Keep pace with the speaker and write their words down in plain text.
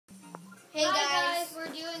Hey Hi guys, we're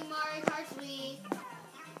doing Mario Kart Wii,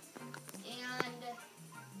 and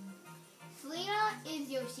Selena is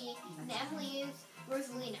Yoshi, and Emily is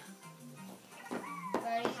Rosalina. We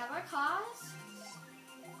already have our cars.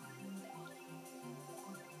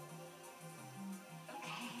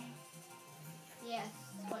 Yes,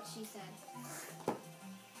 what she said.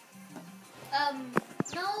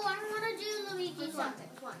 no, I don't want to do Luigi Which one? something.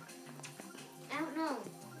 Which one? I don't know.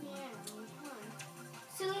 Yeah, which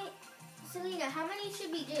one? Selena, how many should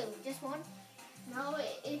we do? Just one? No,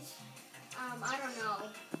 it's, I don't know.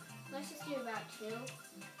 Let's just do about 2.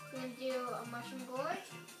 We're going to do a mushroom gorge.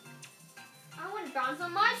 I want to bounce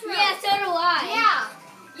on mushrooms. Yeah, so do I.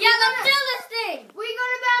 Yeah, let's do this thing. We're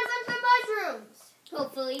going to bounce on some mushrooms.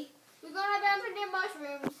 Hopefully. We're going to bounce on them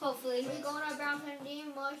mushrooms. Hopefully. We're going to bounce on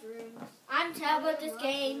them mushrooms. I'm terrible at this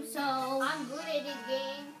game, so... I'm good at this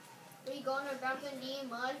game. We're going to bounce on them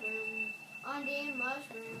mushrooms. On them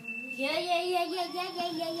mushrooms. Yeah.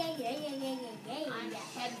 I'm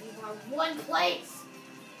ahead of you by 1 place.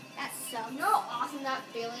 That sucks. You know how awesome that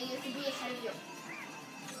feeling is to be ahead of you?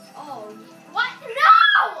 Oh, what?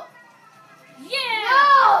 No! Yeah!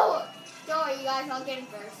 No! Don't worry, you guys, I'll get in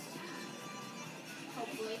first.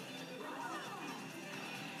 Hopefully.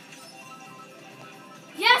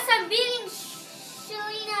 Yes, I'm beating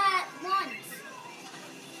Selena at once.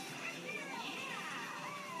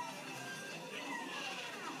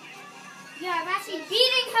 Yeah, I'm actually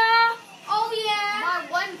beating her. Oh, yeah. My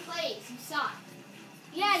 1 place, you suck.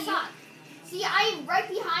 Yeah, You suck. See, I am right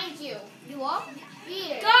behind you. You are?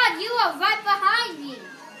 Beat it. God, you are right behind me.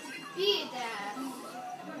 Beat that. I'm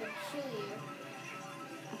gonna kill you.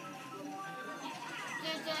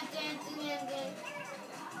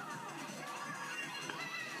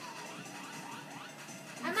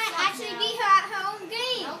 I might actually beat her at her own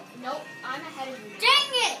game. Nope, I'm ahead of you.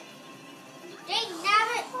 Dang it! Dang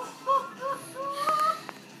nabbit!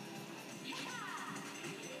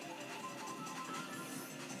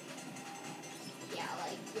 Yeah,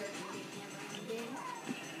 like you're gonna be never ending.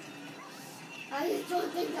 I just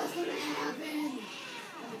don't think that's gonna happen.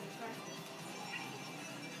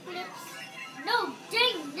 Flips. No,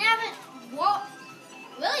 dang nabbit! What?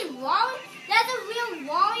 Really, Wario? That's a real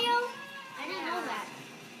Wario? I didn't know that.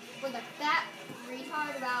 With a fat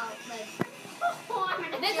retard about like. I'm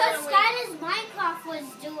gonna Because kill it. Skyler's Minecraft was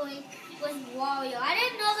Wario. I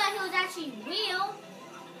didn't know that he was actually real.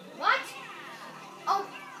 What? Oh,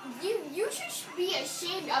 you should be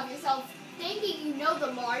ashamed of yourself thinking you know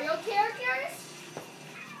the Mario characters.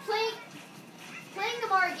 Playing the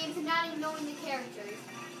Mario games and not even knowing the characters.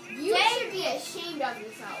 You should be ashamed of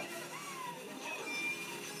yourself.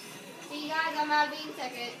 See, guys, I'm out of being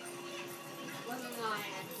second. Wasn't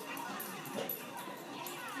lying.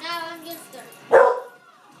 Now I'm just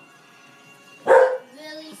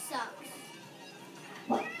really sucks.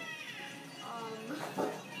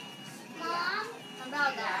 Mom?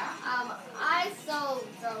 About that.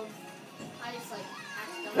 I just like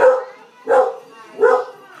accidentally.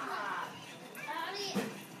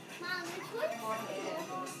 Mom, which one?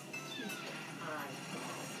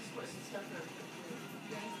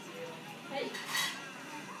 Hey,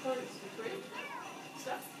 cards, free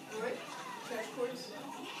stuff, all right? Trash cords.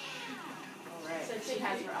 All right. So she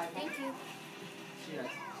has your iPad. Thank you. She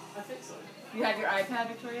does. I think so. You have your iPad,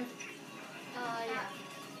 Victoria? Yeah.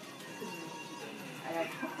 I have.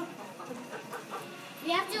 We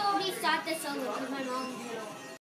have to already start this over because my mom did it.